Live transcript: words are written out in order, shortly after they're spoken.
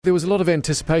There was a lot of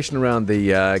anticipation around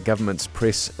the government's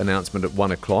press announcement at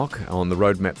 1 o'clock on the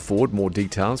roadmap forward. More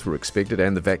details were expected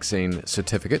and the vaccine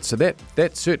certificate. So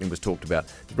that certainly was talked about.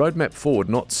 The roadmap forward,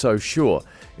 not so sure.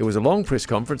 It was a long press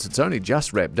conference. It's only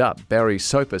just wrapped up. Barry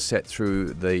Soper sat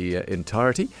through the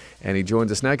entirety and he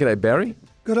joins us now. G'day, Barry.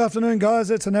 Good afternoon, guys.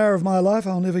 It's an hour of my life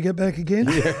I'll never get back again.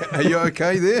 Yeah. Are you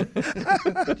okay there?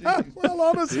 Well,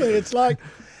 honestly, it's like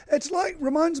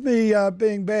reminds me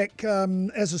being back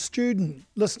as a student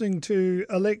listening to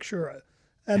a lecturer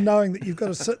and knowing that you've got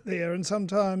to sit there and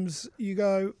sometimes you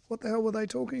go, what the hell were they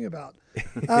talking about?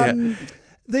 And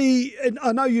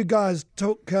I know you guys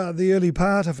took the early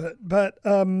part of it, but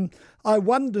I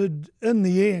wondered in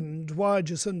the end why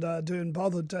Jacinda Ardern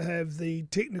bothered to have the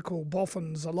technical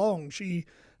boffins along. She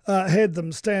had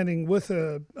them standing with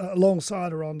her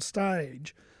alongside her on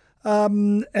stage.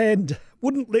 And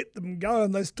wouldn't let them go,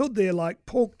 and they stood there like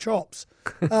pork chops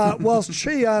whilst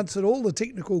she answered all the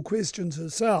technical questions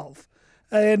herself.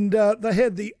 And they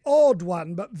had the odd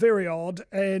one, but very odd,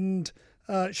 and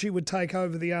she would take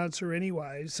over the answer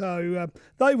anyway. So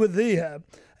they were there.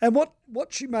 And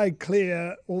what she made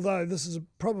clear, although this is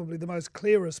probably the most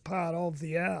clearest part of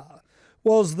the hour,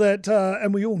 was that,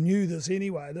 and we all knew this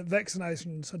anyway, that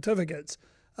vaccination certificates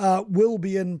will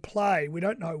be in play. We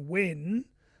don't know when,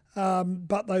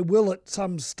 but they will at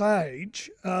some stage.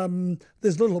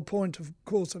 There's little point, of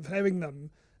course, of having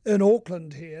them in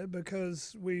Auckland here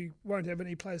because we won't have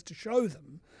any place to show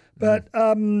them. But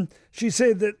she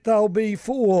said that they'll be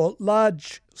for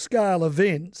large-scale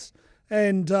events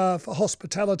and for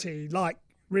hospitality, like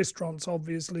restaurants,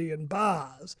 obviously, and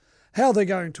bars. How they're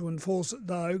going to enforce it,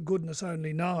 though, goodness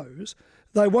only knows.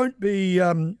 They won't be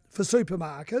for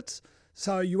supermarkets,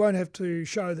 so you won't have to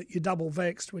show that you're double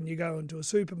vaxxed when you go into a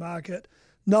supermarket.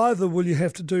 Neither will you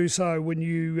have to do so when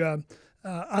you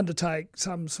undertake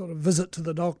some sort of visit to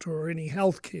the doctor or any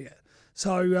health care.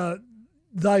 So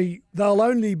they'll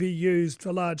only be used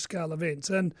for large-scale events.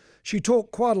 And she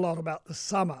talked quite a lot about the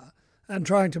summer and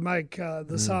trying to make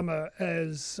the summer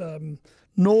as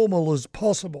normal as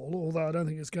possible, although I don't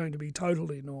think it's going to be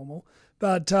totally normal.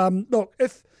 But look,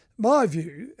 if my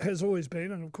view has always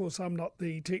been, and of course I'm not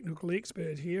the technical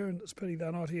expert here, and it's a pity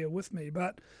they're not here with me,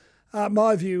 but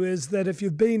my view is that if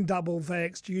you've been double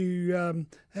vaxxed, you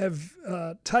have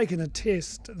taken a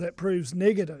test that proves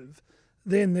negative,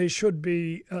 then there should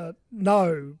be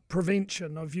no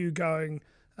prevention of you going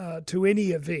to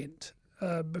any event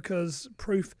because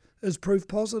proof is proof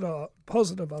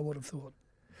positive, I would have thought.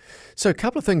 So a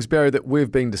couple of things, Barry, that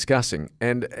we've been discussing,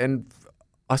 and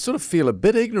I sort of feel a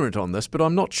bit ignorant on this, but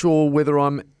I'm not sure whether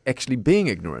I'm actually being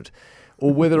ignorant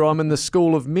or whether I'm in the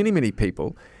school of many, many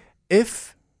people.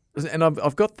 And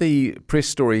I've got the press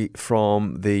story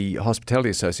from the Hospitality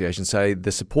Association say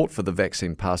the support for the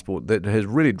vaccine passport that has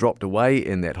really dropped away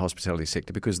in that hospitality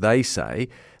sector because they say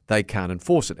they can't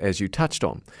enforce it, as you touched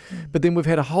on. But then we've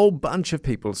had a whole bunch of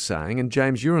people saying, and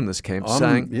James, you're in this camp,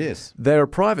 saying yes, they're a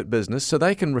private business, so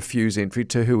they can refuse entry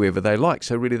to whoever they like.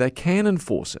 So really they can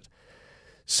enforce it.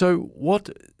 So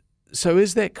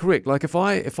is that correct? Like if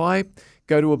I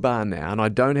go to a bar now and I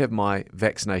don't have my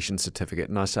vaccination certificate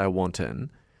and I say I want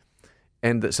in,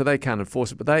 and so they can't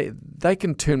enforce it, but they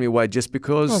can turn me away just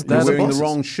because they're wearing the the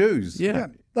wrong shoes. Yeah.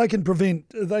 They can prevent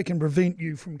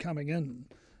you from coming in.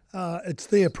 It's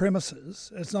their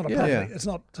premises. It's not a public. It's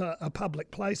not a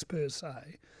public place per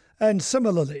se. And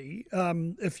similarly,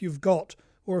 if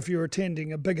you're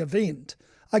attending a big event,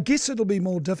 I guess it'll be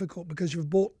more difficult because you've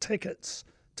bought tickets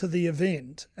to the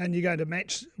event and you're going to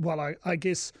match. Well, I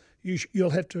guess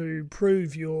you'll have to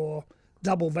prove your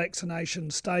double vaccination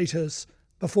status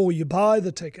before you buy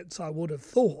the tickets, I would have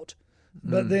thought.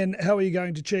 But then how are you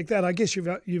going to check that? I guess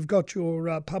you've got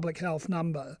your public health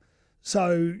number,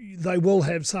 so they will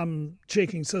have some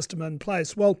checking system in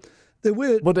place. Well, there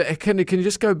were... Well, can you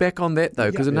just go back on that,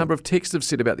 though? Because a number of texts have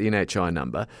said about the NHI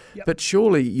number. But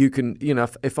surely you can,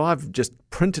 if I've just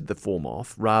printed the form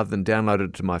off rather than downloaded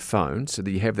it to my phone so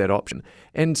that you have that option.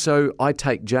 And so I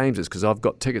take James's because I've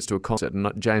got tickets to a concert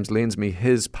and James lends me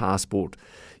his passport.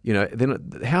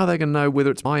 Then how are they going to know whether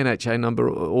it's my NHA number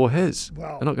or his?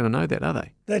 Well, they're not going to know that, are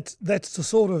they? That's the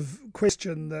sort of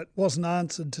question that wasn't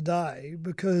answered today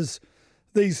because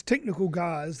these technical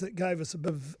guys that gave us a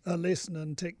bit of a lesson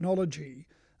in technology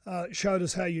showed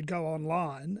us how you'd go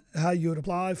online, how you would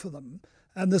apply for them,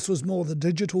 and this was more the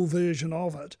digital version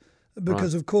of it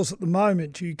because, of course, at the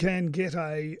moment you can get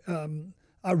a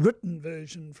written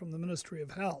version from the Ministry of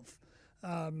Health.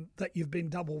 That you've been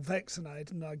double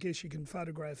vaccinated, and I guess you can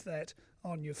photograph that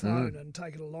on your phone and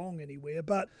take it along anywhere.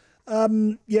 But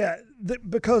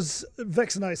because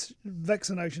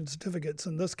vaccination certificates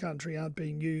in this country aren't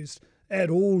being used at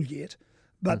all yet,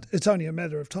 but it's only a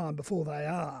matter of time before they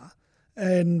are.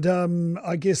 And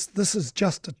I guess this is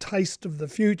just a taste of the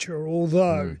future,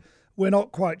 although we're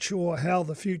not quite sure how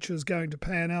the future is going to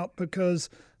pan out because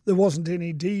there wasn't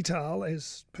any detail,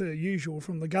 as per usual,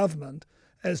 from the government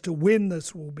as to when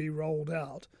this will be rolled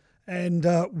out and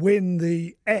when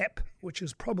the app, which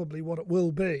is probably what it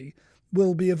will be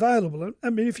available. I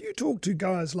mean, if you talk to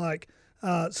guys like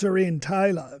Sir Ian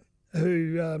Taylor,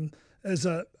 who is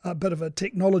a bit of a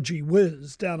technology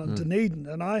whiz down in Dunedin,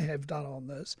 and I have done on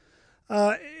this,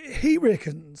 he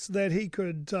reckons that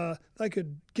they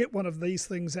could get one of these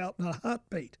things out in a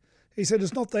heartbeat. He said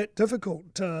it's not that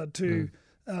difficult to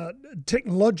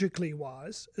technologically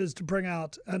wise, is to bring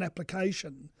out an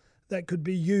application that could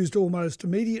be used almost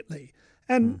immediately.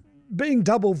 And being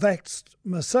double vaxxed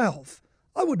myself,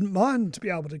 I wouldn't mind to be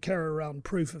able to carry around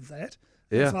proof of that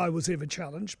if I was ever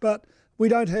challenged. But we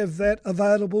don't have that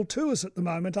available to us at the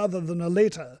moment, other than a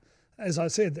letter, as I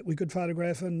said, that we could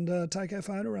photograph and take our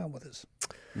phone around with us.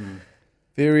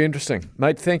 Very interesting.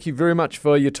 Mate, thank you very much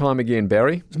for your time again,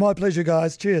 Barry. It's my pleasure,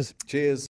 guys. Cheers. Cheers.